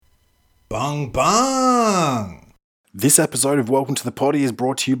Bung bung! This episode of Welcome to the Potty is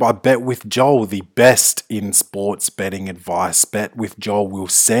brought to you by Bet with Joel, the best in sports betting advice. Bet with Joel will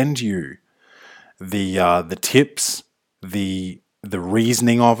send you the tips, the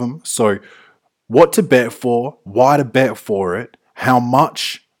reasoning of them. So, what to bet for, why to bet for it, how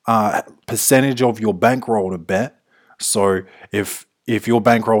much percentage of your bankroll to bet. So, if your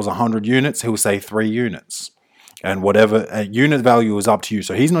bankroll is 100 units, he'll say 3 units. And whatever unit value is up to you.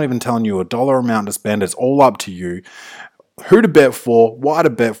 So he's not even telling you a dollar amount to spend. It's all up to you. Who to bet for, why to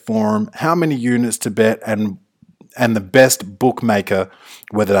bet for him, how many units to bet, and the best bookmaker,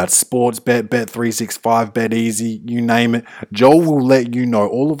 whether that's Sportsbet, Bet365, BetEasy, you name it. Joel will let you know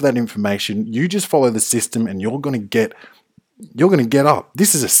all of that information. You just follow the system, and you're gonna get up.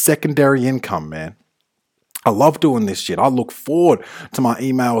 This is a secondary income, man. I love doing this shit. I look forward to my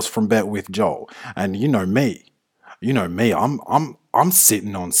emails from Bet with Joel, and you know me. I'm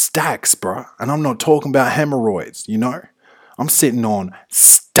sitting on stacks, bro. And I'm not talking about hemorrhoids, I'm sitting on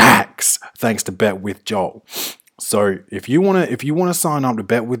stacks thanks to Bet with Joel. So if you wanna sign up to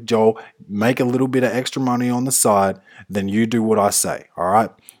Bet with Joel, make a little bit of extra money on the side, then you do what I say. All right.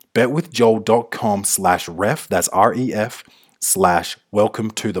 betwithjoel.com/ref. That's REF.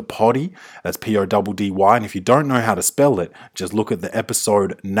 /welcome to the potty. That's PODDY. And if you don't know how to spell it, just look at the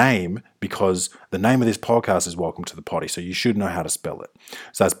episode name, because the name of this podcast is Welcome to the Potty. So you should know how to spell it.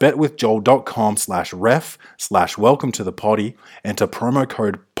 So that's betwithjoel.com/ref /welcome to the potty. Enter promo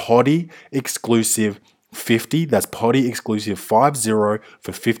code potty exclusive 50. That's potty exclusive 50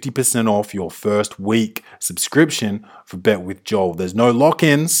 for 50% off your first week subscription for Bet with Joel. There's no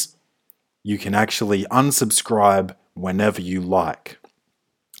lock-ins. You can actually unsubscribe whenever you like.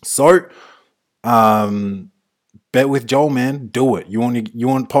 So, Bet with Joel, man. Do it. You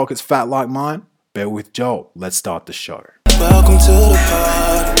want pockets fat like mine? Bet with Joel. Let's start the show. Welcome to the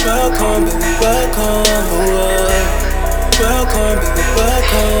party. Welcome, baby, welcome. Welcome, baby,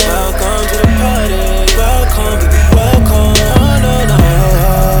 welcome. Welcome to the party. Welcome, baby, welcome.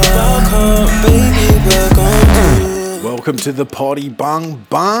 Welcome, baby, welcome. Welcome to the potty, bung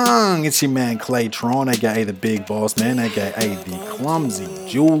bung. It's your man Claytron, aka the Big Boss Man, aka the Clumsy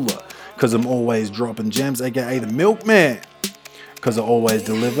Jeweler, because I'm always dropping gems, aka the Milkman, because I always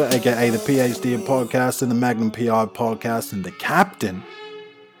deliver, aka the PhD of podcast and the Magnum PI podcast, and the Captain,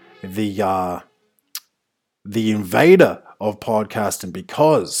 the invader of podcasting,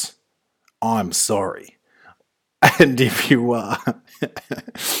 because I'm sorry. And if you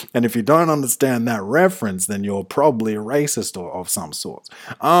don't understand that reference, then you're probably a racist or of some sort.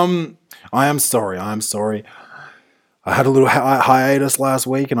 I am sorry. I had a little hiatus last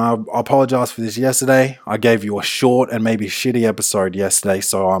week, and I apologize for this yesterday. I gave you a short and maybe shitty episode yesterday,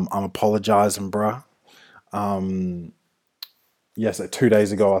 so I'm apologizing, bruh. Yes, 2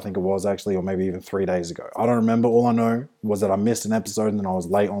 days ago, I think it was actually, or maybe even 3 days ago. I don't remember. All I know was that I missed an episode and then I was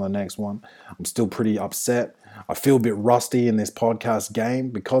late on the next one. I'm still pretty upset. I feel a bit rusty in this podcast game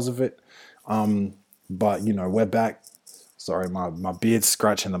because of it. But, we're back. Sorry, my beard's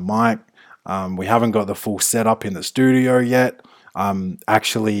scratching the mic. We haven't got the full setup in the studio yet.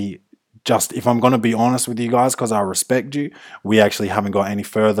 Actually, just if I'm going to be honest with you guys, because I respect you, we actually haven't got any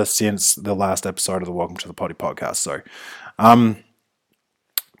further since the last episode of the Welcome to the Potty podcast. So,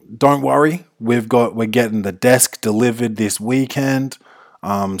 don't worry, we're getting the desk delivered this weekend.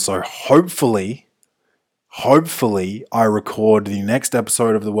 So hopefully I record the next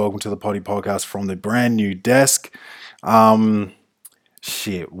episode of the Welcome to the Potty podcast from the brand new desk.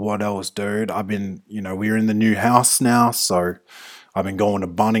 Shit, what else, dude? I've been, we're in the new house now, so I've been going to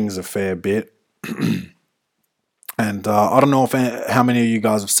Bunnings a fair bit. And I don't know how many of you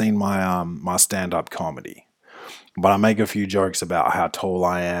guys have seen my my stand-up comedy, but I make a few jokes about how tall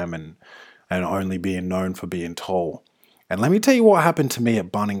I am and only being known for being tall. And let me tell you what happened to me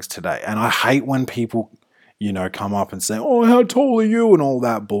at Bunnings today. And I hate when people, come up and say, "Oh, how tall are you?" and all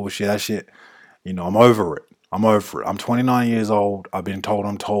that bullshit. That shit, I'm over it. I'm 29 years old. I've been told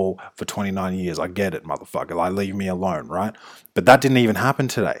I'm tall for 29 years. I get it, motherfucker. Like, leave me alone, right? But that didn't even happen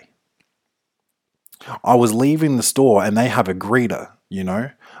today. I was leaving the store and they have a greeter,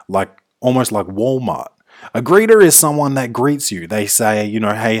 like almost like Walmart. A greeter is someone that greets you. They say,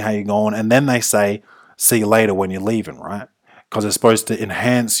 "Hey, how you going?" And then they say, "See you later" when you're leaving, right? Because it's supposed to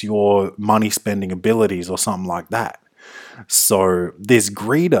enhance your money spending abilities or something like that. So this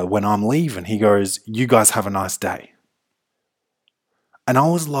greeter, when I'm leaving, he goes, "You guys have a nice day." And I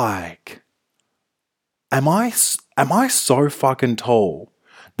was like, am I so fucking tall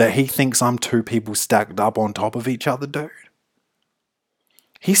that he thinks I'm two people stacked up on top of each other, dude?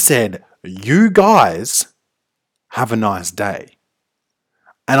 He said, "You guys have a nice day."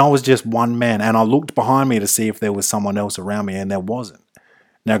 And I was just one man. And I looked behind me to see if there was someone else around me, and there wasn't.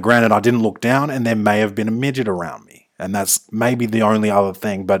 Now, granted, I didn't look down, and there may have been a midget around me. And that's maybe the only other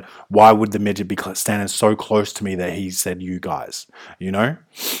thing. But why would the midget be standing so close to me that he said, you guys? You know?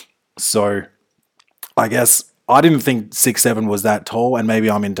 So I guess I didn't think 6'7" was that tall, and maybe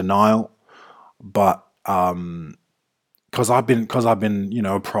I'm in denial. But because I've been,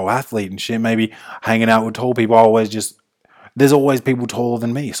 a pro athlete and shit, maybe hanging out with tall people, there's always people taller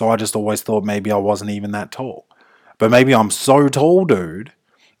than me. So I just always thought maybe I wasn't even that tall. But maybe I'm so tall, dude,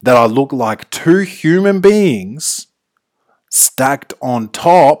 that I look like two human beings stacked on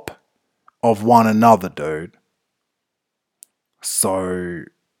top of one another, dude. So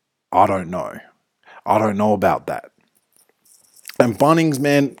I don't know. I don't know about that. And Bunnings,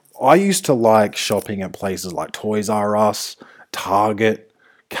 man, I used to like shopping at places like Toys R Us, Target,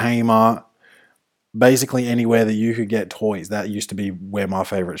 Kmart, basically anywhere that you could get toys. That used to be where my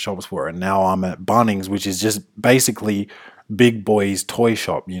favorite shops were. And now I'm at Bunnings, which is just basically big boys toy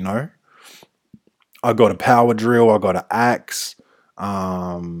shop, you know? I got a power drill, I got an axe. So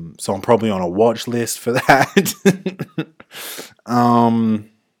I'm probably on a watch list for that.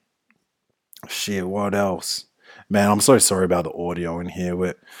 Shit, what else? Man, I'm so sorry about the audio in here.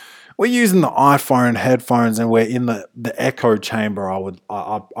 We're using the iPhone headphones, and we're in the echo chamber.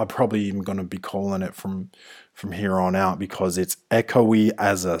 I'm probably even going to be calling it from here on out, because it's echoey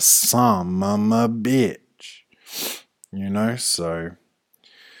as a son of a bitch. You know, so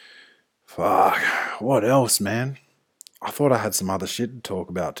fuck. What else, man? I thought I had some other shit to talk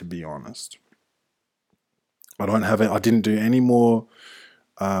about, to be honest. I didn't do any more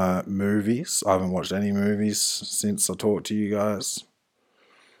movies. I haven't watched any movies since I talked to you guys.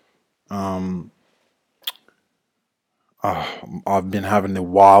 I've been having the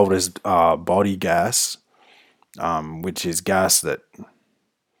wildest body gas, which is gas that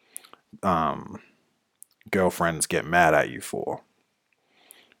girlfriends get mad at you for.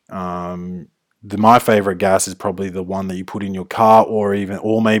 My favorite gas is probably the one that you put in your car, or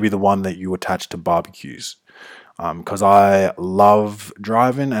maybe the one that you attach to barbecues. Because I love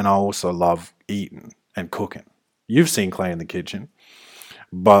driving, and I also love eating and cooking. You've seen Clay in the kitchen.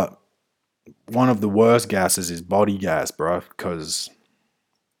 But one of the worst gases is body gas, bro, because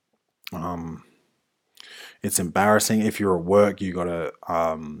it's embarrassing. If you're at work, you gotta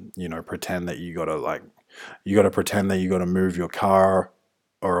pretend that you gotta move your car,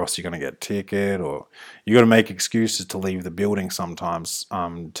 or else you're gonna get a ticket, or you gotta make excuses to leave the building sometimes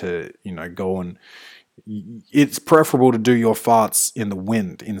to go and. It's preferable to do your farts in the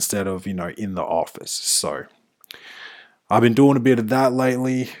wind instead of, in the office. So I've been doing a bit of that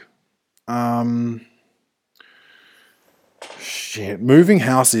lately. Moving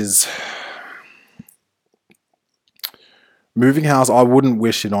house, I wouldn't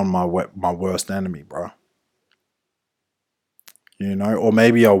wish it on my worst enemy, bro. Or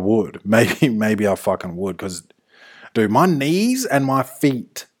maybe I would. Maybe I fucking would, because, dude, my knees and my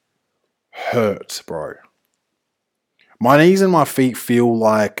feet hurt, bro. My knees and my feet feel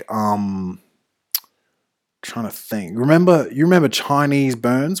like trying to think. You remember Chinese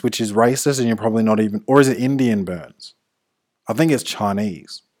burns, which is racist, and you're probably not even, or is it Indian burns? I think it's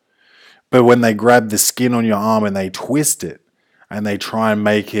Chinese. But when they grab the skin on your arm and they twist it and they try and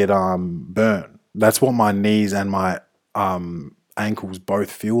make it burn. That's what my knees and my ankles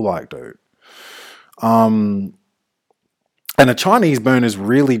both feel like, dude. And a Chinese burn is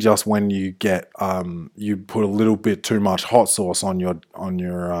really just when you get you put a little bit too much hot sauce on your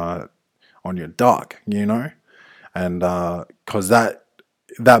duck, and because that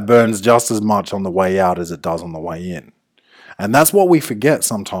burns just as much on the way out as it does on the way in, and that's what we forget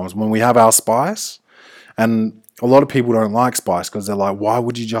sometimes when we have our spice. And a lot of people don't like spice because they're like, why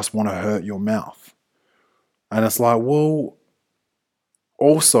would you just want to hurt your mouth? And it's like, well,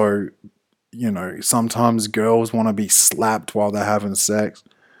 also, sometimes girls want to be slapped while they're having sex.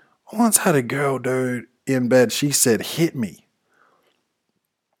 I once had a girl, dude, in bed. She said, hit me.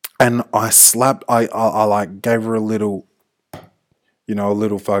 And I slapped, I like gave her a little, a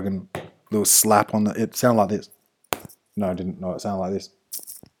little fucking little slap on it sounded like this. No, I didn't. No, it sounded like this.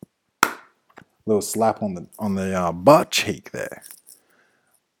 Little slap on the butt cheek there.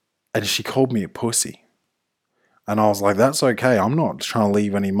 And she called me a pussy. And I was like, that's okay. I'm not trying to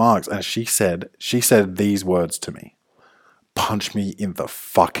leave any marks. And she said these words to me. Punch me in the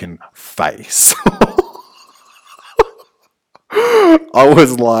fucking face. I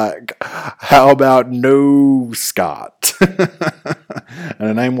was like, how about no Scott? And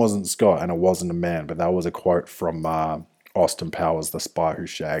her name wasn't Scott, and it wasn't a man, but that was a quote from Austin Powers, The Spy Who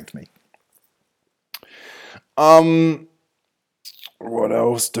Shagged Me. What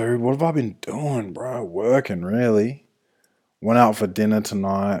else, dude? What have I been doing, bro? Working, really. Went out for dinner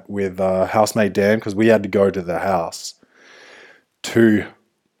tonight with housemate Dan because we had to go to the house to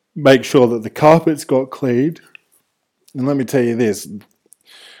make sure that the carpets got cleaned. And let me tell you this.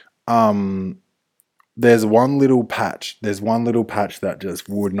 There's one little patch. There's one little patch that just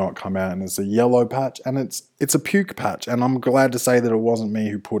would not come out, and it's a yellow patch, and it's a puke patch. And I'm glad to say that it wasn't me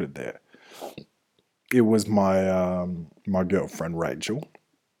who put it there. It was my my girlfriend Rachel.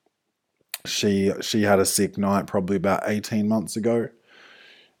 She had a sick night probably about 18 months ago,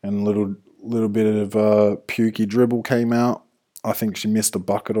 and a little bit of pukey dribble came out. I think she missed a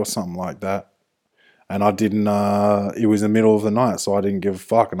bucket or something like that. And I didn't, it was the middle of the night, so I didn't give a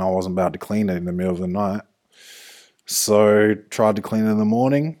fuck, and I wasn't about to clean it in the middle of the night. So tried to clean it in the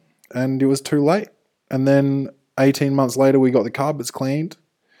morning, and it was too late. And then 18 months later, we got the carpets cleaned,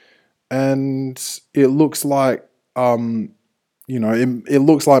 and it looks like, it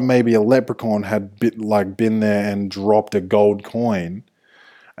looks like maybe a leprechaun had been there and dropped a gold coin,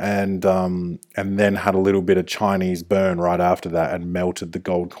 and then had a little bit of Chinese burn right after that and melted the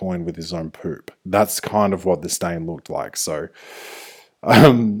gold coin with his own poop. That's kind of what the stain looked like. So,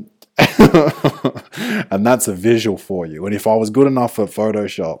 and that's a visual for you. And if I was good enough at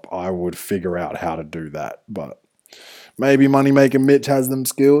Photoshop, I would figure out how to do that. But maybe Moneymaker Mitch has them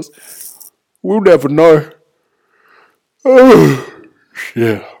skills. We'll never know.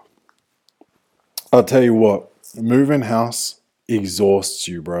 Yeah. I'll tell you what, moving house exhausts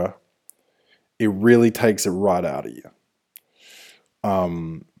you, bro. It really takes it right out of you.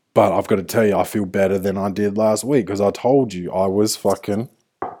 But I've got to tell you, I feel better than I did last week because I told you I was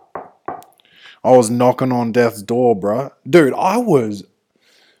knocking on death's door, bro. Dude, I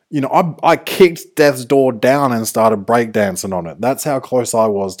kicked death's door down and started breakdancing on it. That's how close I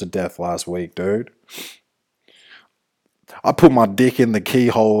was to death last week, dude. I put my dick in the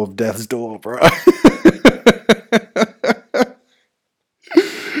keyhole of death's door, bro.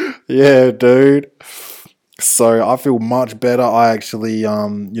 Yeah, dude. So I feel much better. I actually,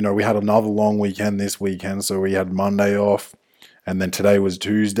 we had another long weekend this weekend. So we had Monday off, and then today was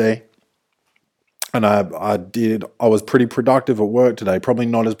Tuesday. And I was pretty productive at work today. Probably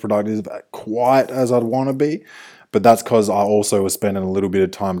not as productive quite as I'd want to be, but that's because I also was spending a little bit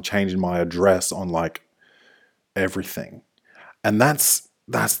of time changing my address on like everything. And that's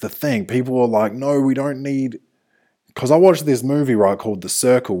the thing. People are like, no, we don't need. Because I watched this movie, right, called The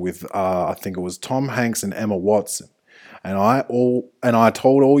Circle with, I think it was Tom Hanks and Emma Watson. And I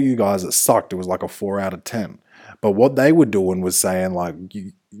told all you guys it sucked. It was like a 4 out of 10. But what they were doing was saying, like,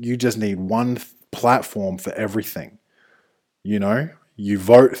 you just need one platform for everything. You know? You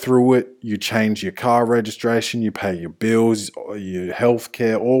vote through it. You change your car registration. You pay your bills, your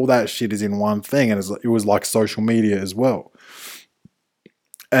healthcare. All that shit is in one thing. And it was like social media as well.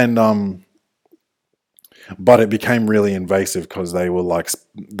 And, but it became really invasive because it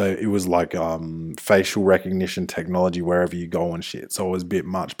was like facial recognition technology wherever you go and shit. So it was a bit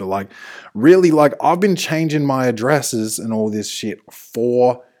much. But like, really, like, I've been changing my addresses and all this shit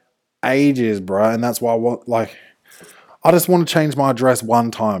for ages, bro. And that's why I just want to change my address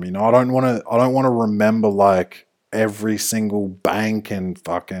one time. You know, I don't want to remember like every single bank and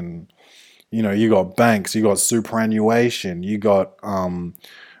fucking, you got banks, you got superannuation, you got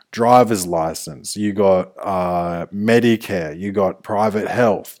driver's license, you got Medicare, you got private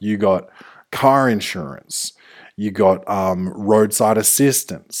health, you got car insurance, you got roadside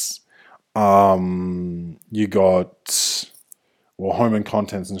assistance, you got, well, home and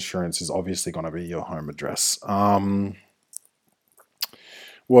contents insurance is obviously going to be your home address.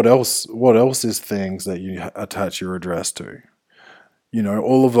 What else is things that you attach your address to?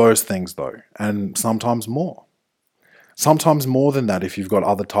 All of those things though, and sometimes more. Sometimes more than that if you've got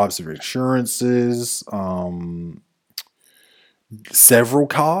other types of insurances, several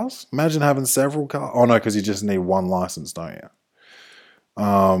cars. Imagine having several cars. Oh no, because you just need one license, don't you?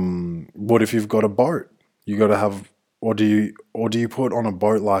 What if you've got a boat? You got to have, or do you put on a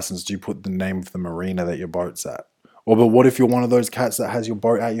boat license? Do you put the name of the marina that your boat's at? But what if you're one of those cats that has your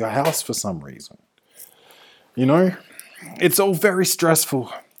boat at your house for some reason? It's all very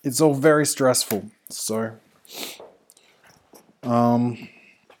stressful. So.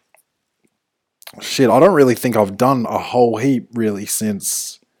 Shit, I don't really think I've done a whole heap really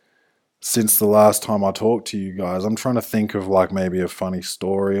since the last time I talked to you guys. I'm trying to think of like maybe a funny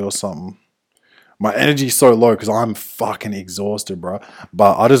story or something. My energy's so low because I'm fucking exhausted, bro.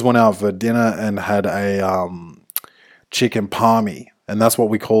 But I just went out for dinner and had a chicken palmy, and that's what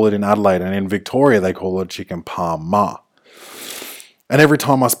we call it in Adelaide. And in Victoria, they call it chicken parma. And every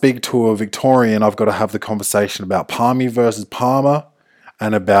time I speak to a Victorian, I've got to have the conversation about palmy versus parma.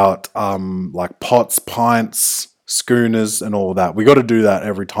 and about like pots, pints, schooners, and all that. We got to do that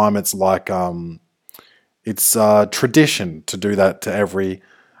every time. It's like it's tradition to do that to every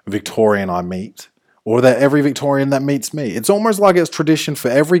Victorian I meet, or that every Victorian that meets me. It's almost like it's tradition for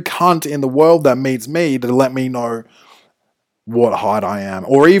every cunt in the world that meets me to let me know what height I am,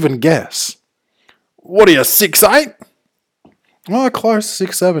 or even guess. What are you, 6'8"? Oh, close,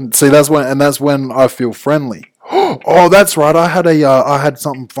 6'7". See, that's when I feel friendly. Oh, that's right. I had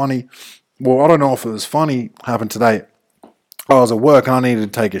something funny. Well, I don't know if it was funny happened today. I was at work and I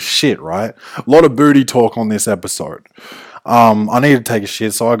needed to take a shit, right? A lot of booty talk on this episode. I needed to take a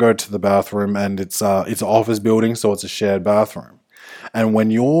shit, so I go to the bathroom, and it's an office building, so it's a shared bathroom. And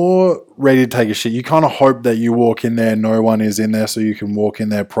when you're ready to take a shit, you kind of hope that you walk in there, no one is in there, so you can walk in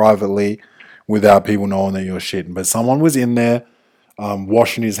there privately without people knowing that you're shitting. But someone was in there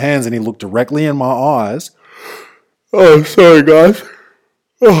washing his hands, and he looked directly in my eyes. Oh, sorry, guys.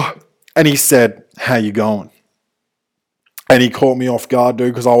 Oh. And he said, "How you going?" And he caught me off guard,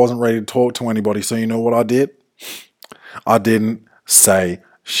 dude, because I wasn't ready to talk to anybody. So you know what I did? I didn't say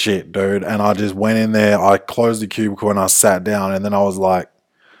shit, dude. And I just went in there, I closed the cubicle, and I sat down. And then I was like,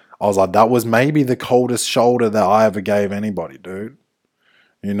 that was maybe the coldest shoulder that I ever gave anybody, dude.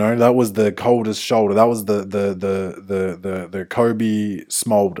 You know, that was the coldest shoulder. That was the Kobe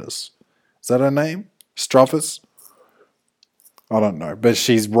Smulders. Is that her name? Struffus? I don't know. But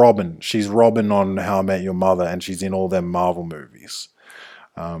she's Robin. She's Robin on How I Met Your Mother, and she's in all them Marvel movies.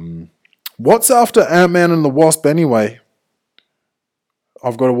 What's after Ant-Man and the Wasp anyway?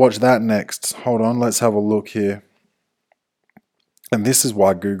 I've got to watch that next. Hold on, let's have a look here. And this is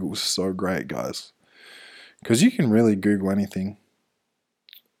why Google's so great, guys. Because you can really Google anything.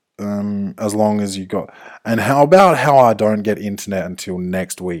 As long as you got... And how about how I don't get internet until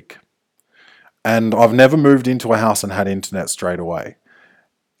next week? And I've never moved into a house and had internet straight away.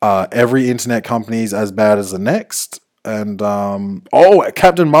 Every internet company is as bad as the next. And,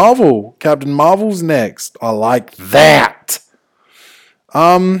 Captain Marvel. Captain Marvel's next. I like that.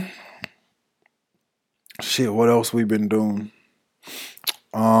 Shit, what else we been doing?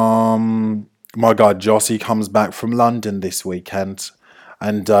 My guy Jossie comes back from London this weekend.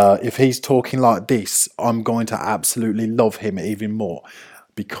 And if he's talking like this, I'm going to absolutely love him even more.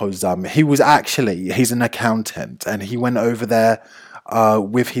 Because he's an accountant, and he went over there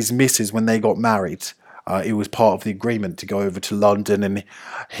with his missus when they got married. It was part of the agreement to go over to London, and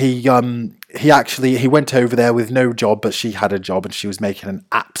he went over there with no job, but she had a job, and she was making an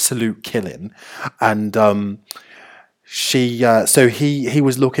absolute killing. And he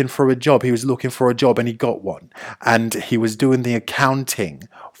was looking for a job. He was looking for a job, and he got one. And he was doing the accounting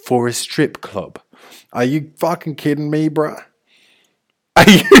for a strip club. Are you fucking kidding me, bruh? Are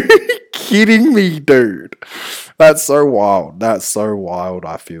you kidding me, dude? That's so wild. That's so wild,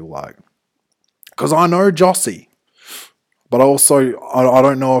 I feel like. Because I know Jossie. But also, I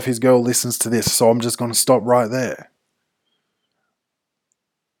don't know if his girl listens to this, so I'm just going to stop right there.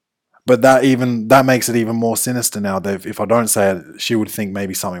 But that makes it even more sinister now. That if I don't say it, she would think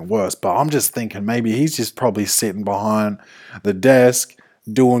maybe something worse. But I'm just thinking maybe he's just probably sitting behind the desk,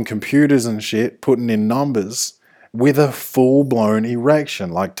 doing computers and shit, putting in numbers, with a full-blown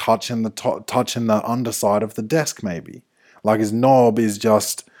erection, like touching the underside of the desk maybe. Like his knob is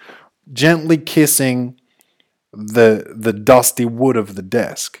just gently kissing the dusty wood of the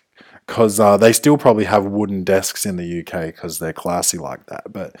desk. Because they still probably have wooden desks in the UK because they're classy like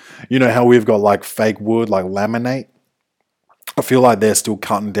that. But you know how we've got like fake wood, like laminate? I feel like they're still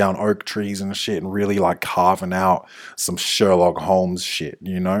cutting down oak trees and shit and really like carving out some Sherlock Holmes shit,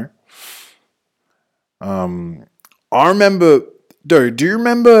 you know? I remember, dude, do you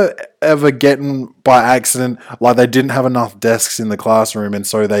remember ever getting by accident, like they didn't have enough desks in the classroom and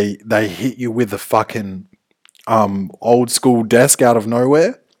so they hit you with the fucking old school desk out of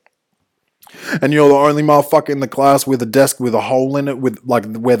nowhere? And you're the only motherfucker in the class with a desk with a hole in it with like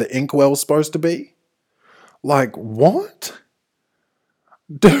where the inkwell's supposed to be? Like, what?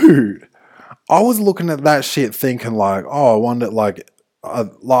 Dude, I was looking at that shit thinking like, oh, I wonder, like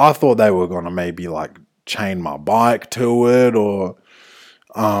I thought they were going to maybe like chain my bike to it or,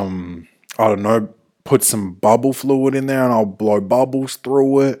 I don't know, put some bubble fluid in there and I'll blow bubbles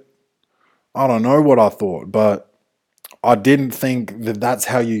through it. I don't know what I thought, but I didn't think that that's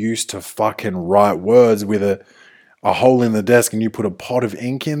how you used to fucking write words with a hole in the desk and you put a pot of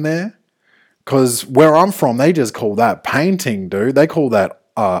ink in there. Because where I'm from, they just call that painting, dude. They call that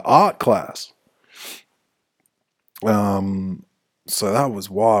art class. So that was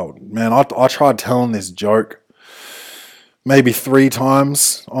wild. Man, I tried telling this joke maybe 3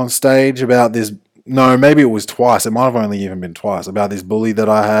 times on stage about this No, maybe it was twice. It might have only even been twice about this bully that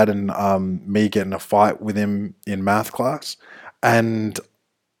I had and me getting a fight with him in math class. And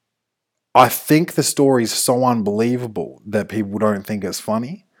I think the story is so unbelievable that people don't think it's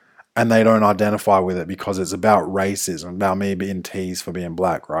funny and they don't identify with it because it's about racism, about me being teased for being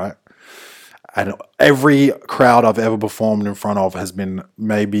black, right? And every crowd I've ever performed in front of has been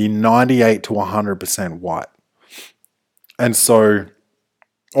maybe 98 to 100% white. And so,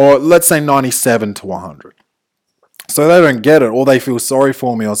 or let's say 97 to 100. So they don't get it, or they feel sorry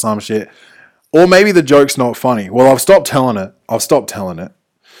for me or some shit. Or maybe the joke's not funny. Well, I've stopped telling it.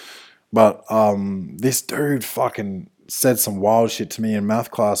 But this dude fucking said some wild shit to me in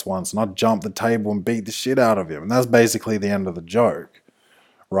math class once, and I jumped the table and beat the shit out of him. And that's basically the end of the joke,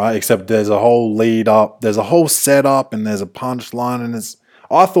 right? Except there's a whole lead up, there's a whole setup, and there's a punchline, and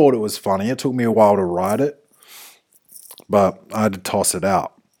I thought it was funny. It took me a while to write it, but I had to toss it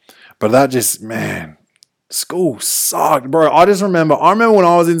out. But that just, man, school sucked, bro. I remember when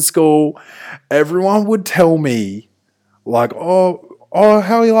I was in school, everyone would tell me, like, oh,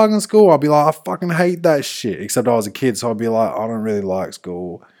 how are you liking school? I'd be like, I fucking hate that shit. Except I was a kid, so I'd be like, I don't really like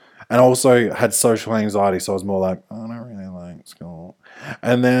school. And also had social anxiety, so I was more like, I don't really like school.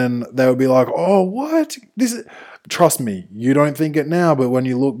 And then they would be like, oh, what? Trust me, you don't think it now, but when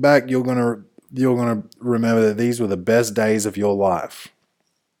you look back, you're gonna remember that these were the best days of your life.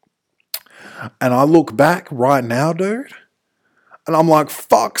 And I look back right now, dude, and I'm like,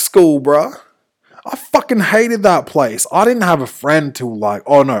 fuck school, bruh. I fucking hated that place. I didn't have a friend till like,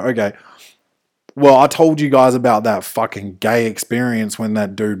 oh no, okay. Well, I told you guys about that fucking gay experience when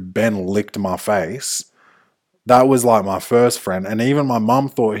that dude Ben licked my face. That was like my first friend. And even my mum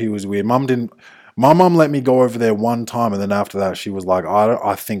thought he was weird. My mum let me go over there one time, and then after that she was like,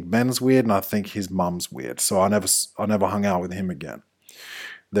 I think Ben's weird and I think his mum's weird. So I never hung out with him again.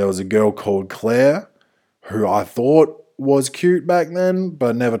 There was a girl called Claire who I thought was cute back then,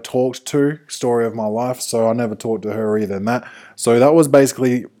 but never talked to. Story of my life. So I never talked to her either. So that was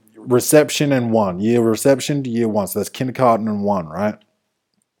basically reception and reception to year one. So that's kindergarten and 1, right?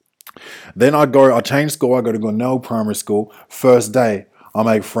 Then I change school. I go to Glenelg Primary School. First day, I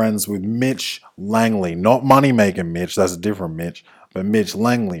make friends with Mitch Langley. Not money-making Mitch. That's a different Mitch. But Mitch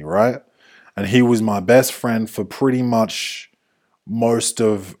Langley, right? And he was my best friend for pretty much most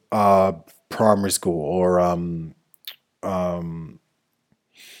of primary school, or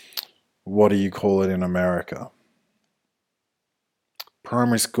what do you call it in America?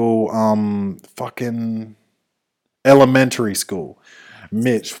 Primary school, fucking elementary school.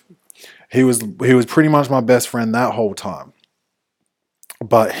 Mitch, he was pretty much my best friend that whole time.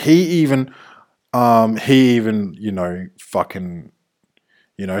 But he even said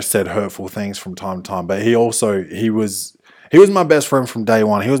hurtful things from time to time. But he was my best friend from day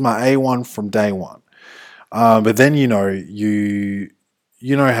one. He was my A1 from day one. But then, you know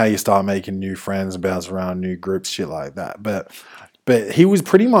how you start making new friends, bounce around new groups, shit like that. But he was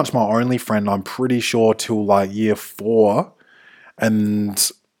pretty much my only friend, I'm pretty sure, till like year 4.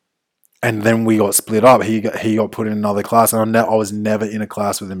 And then we got split up. He got put in another class, and I was never in a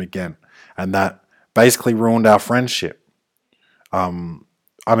class with him again. And that basically ruined our friendship. I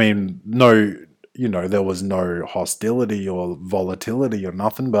mean, no, there was no hostility or volatility or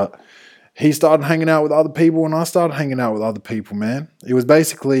nothing, but he started hanging out with other people and I started hanging out with other people, man. It was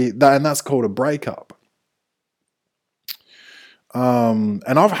basically that, and that's called a breakup. And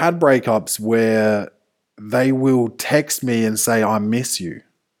I've had breakups where they will text me and say, I miss you.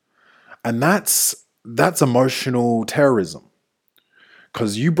 And that's emotional terrorism.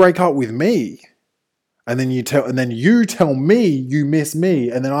 Because you break up with me, and then you tell me you miss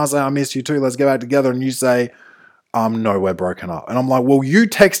me, and then I say I miss you too, let's get back together, and you say, no, we're broken up. And I'm like, well, you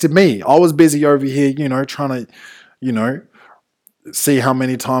texted me. I was busy over here, trying to, see how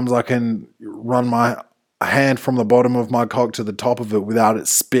many times I can run my hand from the bottom of my cock to the top of it without it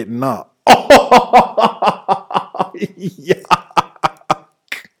spitting up. Yuck.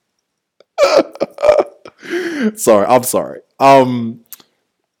 I'm sorry.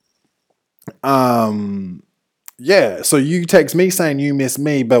 Yeah, so you text me saying you miss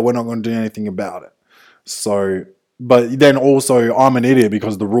me, but we're not going to do anything about it. So, but then also I'm an idiot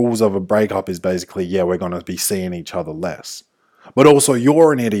because the rules of a breakup is basically, yeah, we're going to be seeing each other less. But also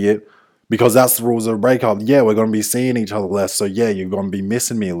you're an idiot because that's the rules of a breakup. Yeah, we're going to be seeing each other less. So yeah, you're going to be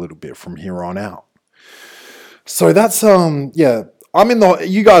missing me a little bit from here on out. So that's, yeah.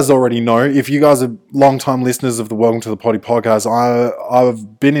 You guys already know, if you guys are long-time listeners of the Welcome to the Potty podcast,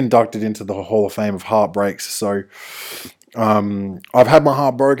 I've been inducted into the Hall of Fame of Heartbreaks. So I've had my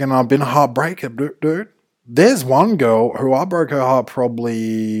heart broken. I've been a heartbreaker, dude. there's one girl who I broke her heart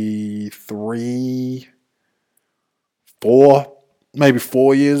probably 4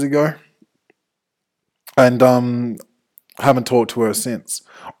 years ago. And haven't talked to her since.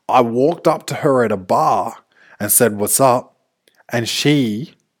 I walked up to her at a bar and said, "What's up?" And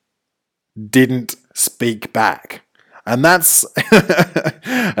she didn't speak back. And that's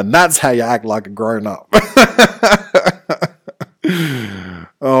and that's how you act like a grown up.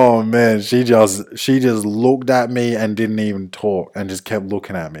 Oh man, she just looked at me and didn't even talk and just kept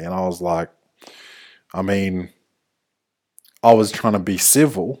looking at me. And I was like, I mean, I was trying to be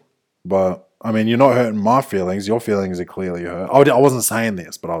civil, but I mean, you're not hurting my feelings. Your feelings are clearly hurt. I wasn't saying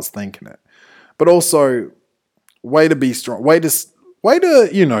this, but I was thinking it. But also, way to be strong. Way to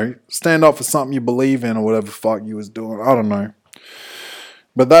stand up for something you believe in or whatever the fuck you was doing. I don't know.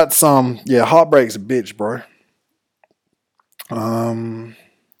 But that's heartbreak's a bitch, bro.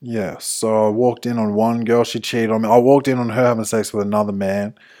 Yeah. So I walked in on one girl. She cheated on me. I walked in on her having sex with another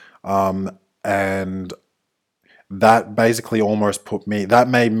man, and that basically that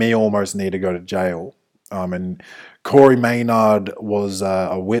made me almost need to go to jail. And Corey Maynard was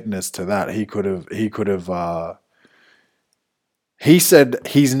a witness to that. He said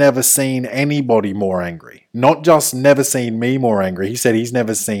he's never seen anybody more angry. Not just never seen me more angry. He said he's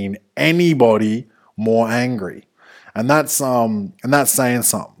never seen anybody more angry. And that's saying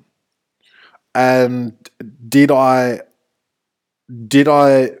something. And did I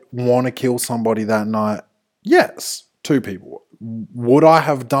want to kill somebody that night? Yes, 2 people. Would I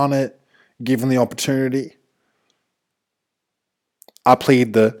have done it given the opportunity? I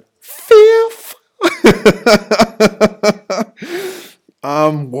plead the 5th.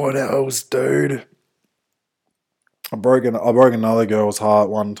 What else, dude? I broke another girl's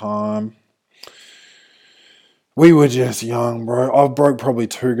heart one time. We were just young, bro. I broke probably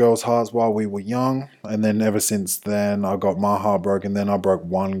 2 girls' hearts while we were young. And then ever since then, I got my heart broken. Then I broke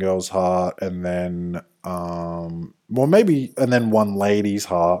one girl's heart. And then, and then one lady's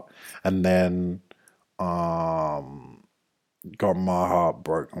heart. And then, got my heart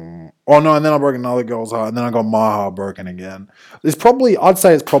broken. Oh, no, and then I broke another girl's heart. And then I got my heart broken again. I'd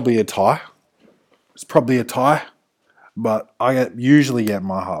say it's probably a tie. It's probably a tie. But I usually get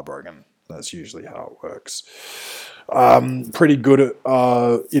my heart broken. That's usually how it works. Pretty good at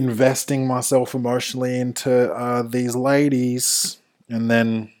investing myself emotionally into these ladies, and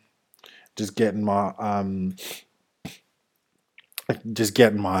then just getting my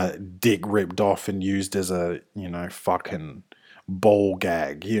dick ripped off and used as a fucking ball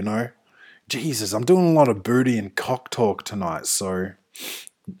gag. Jesus, I'm doing a lot of booty and cock talk tonight, so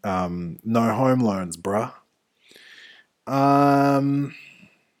no home loans, bruh.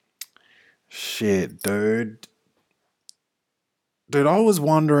 Shit, dude. Dude, I was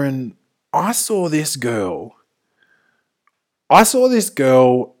wondering, I saw this girl in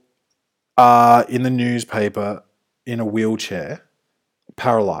the newspaper in a wheelchair,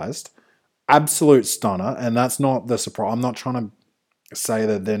 paralyzed, absolute stunner, and that's not the surprise. I'm not trying to say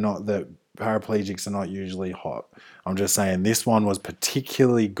that that paraplegics are not usually hot. I'm just saying this one was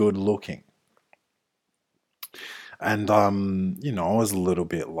particularly good looking. And I was a little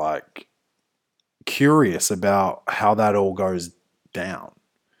bit like curious about how that all goes down.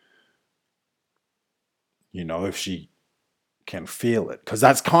 If she can feel it. Because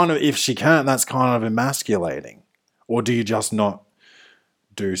that's kind of, if she can't, that's kind of emasculating. Or do you just not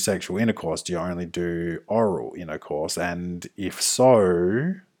do sexual intercourse? Do you only do oral intercourse? And if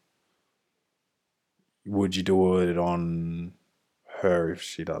so, would you do it on her if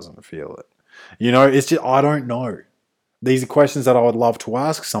she doesn't feel it? It's just, I don't know. These are questions that I would love to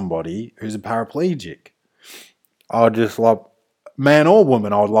ask somebody who's a paraplegic. I would just love, man or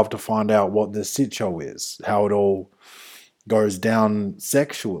woman, I would love to find out what the sitcho is, how it all goes down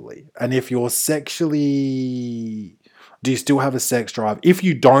sexually. And if you're sexually, do you still have a sex drive? If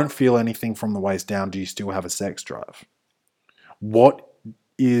you don't feel anything from the waist down, do you still have a sex drive? What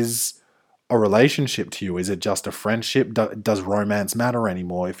is a relationship to you? Is it just a friendship? Does romance matter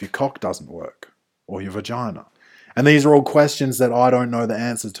anymore if your cock doesn't work or your vagina? And these are all questions that I don't know the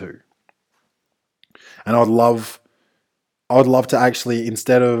answer to. And I would love to actually,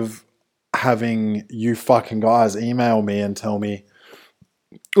 instead of having you fucking guys email me and tell me,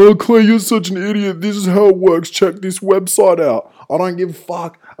 "Oh, Clay, you're such an idiot. This is how it works. Check this website out." I don't give a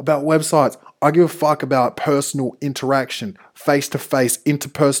fuck about websites. I give a fuck about personal interaction, face-to-face,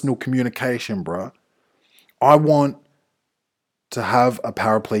 interpersonal communication, bruh. I want to have a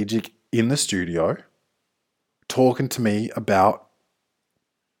paraplegic in the studio talking to me about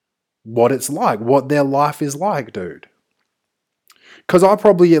what it's like, what their life is like, dude. Because I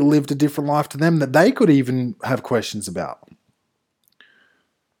probably lived a different life to them that they could even have questions about.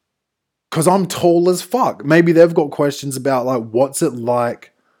 Because I'm tall as fuck. Maybe they've got questions about, like, what's it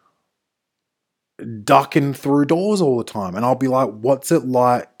like ducking through doors all the time? And I'll be like, what's it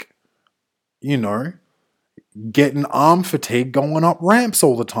like, you know, getting arm fatigue going up ramps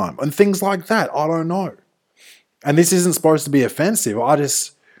all the time? And things like that. I don't know. And this isn't supposed to be offensive.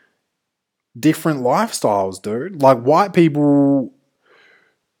 Different lifestyles, dude. Like, white people,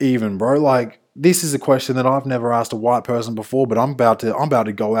 even, bro. Like, this is a question that I've never asked a white person before, but I'm about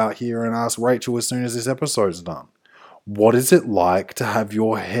to go out here and ask Rachel as soon as this episode's done. What is it like to have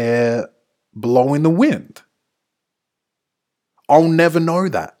your hair blow in the wind? I'll never know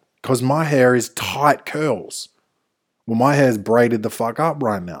that because my hair is tight curls. Well, my hair's braided the fuck up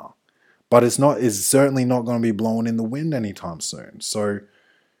right now, but it's certainly not going to be blowing in the wind anytime soon. So,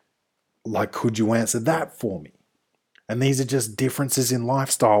 like, could you answer that for me? And these are just differences in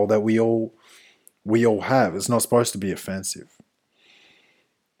lifestyle that we all have. It's not supposed to be offensive.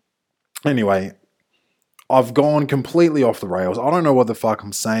 Anyway, I've gone completely off the rails. I don't know what the fuck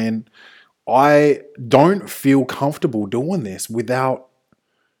I'm saying. I don't feel comfortable doing this without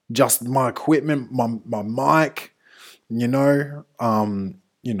just my equipment, my mic, I'm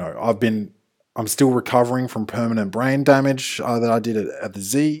still recovering from permanent brain damage that I did at the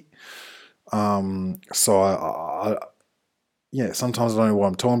Z. Sometimes I don't know what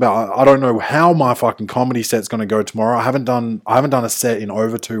I'm talking about. I don't know how my fucking comedy set's going to go tomorrow. I haven't done a set in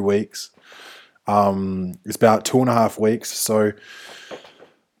over 2 weeks. It's about 2.5 weeks, so a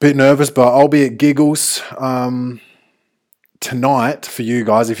bit nervous, but I'll be at Giggles tonight for you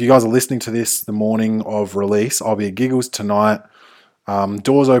guys. If you guys are listening to this the morning of release, I'll be at Giggles tonight.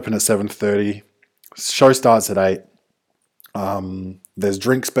 Doors open at 7:30. Show starts at 8. There's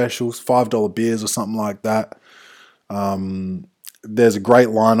drink specials, $5 beers or something like that. There's a great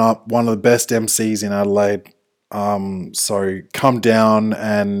lineup, one of the best MCs in Adelaide. So come down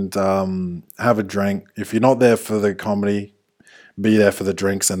and have a drink. If you're not there for the comedy, be there for the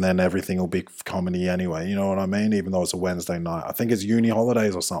drinks, and then everything will be comedy anyway. You know what I mean? Even though it's a Wednesday night. I think it's uni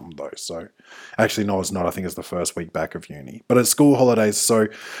holidays or something though. So actually, no, it's not. I think it's the first week back of uni. But it's school holidays. So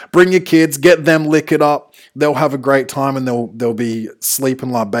bring your kids, get them liquored up. They'll have a great time and they'll be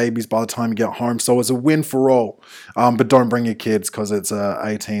sleeping like babies by the time you get home. So it's a win for all. But don't bring your kids because it's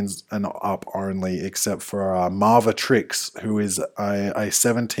 18s and up only, except for Marva Tricks, who is a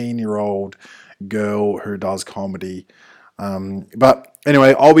 17-year-old girl who does comedy. But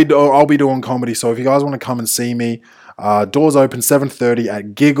anyway, I'll be doing comedy. So if you guys want to come and see me, doors open 7:30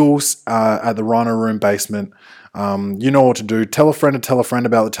 at Giggles at the Rhino Room basement. You know what to do. Tell a friend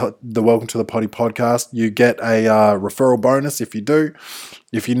about the Welcome to the Potty podcast. You get a referral bonus if you do.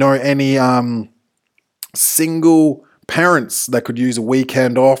 If you know any single parents that could use a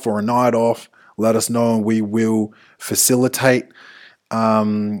weekend off or a night off, let us know and we will facilitate.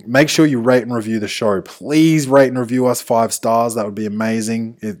 Make sure you rate and review the show. Please rate and review us 5 stars. That would be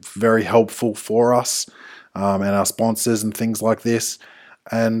amazing. It's very helpful for us and our sponsors and things like this.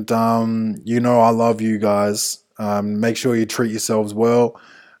 And I love you guys. Make sure you treat yourselves well.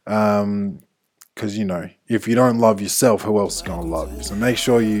 Because if you don't love yourself, who else is gonna love you? So make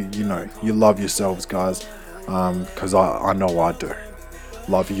sure you love yourselves, guys. Because I know I do.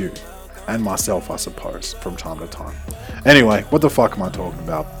 Love you. And myself, I suppose, from time to time. Anyway, what the fuck am I talking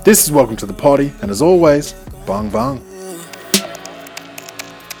about? This is Welcome to the Potty, and as always, bang bang.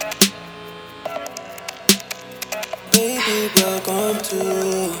 Baby, welcome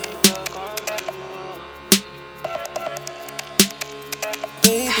to.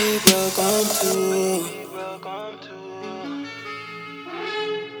 Baby, welcome to.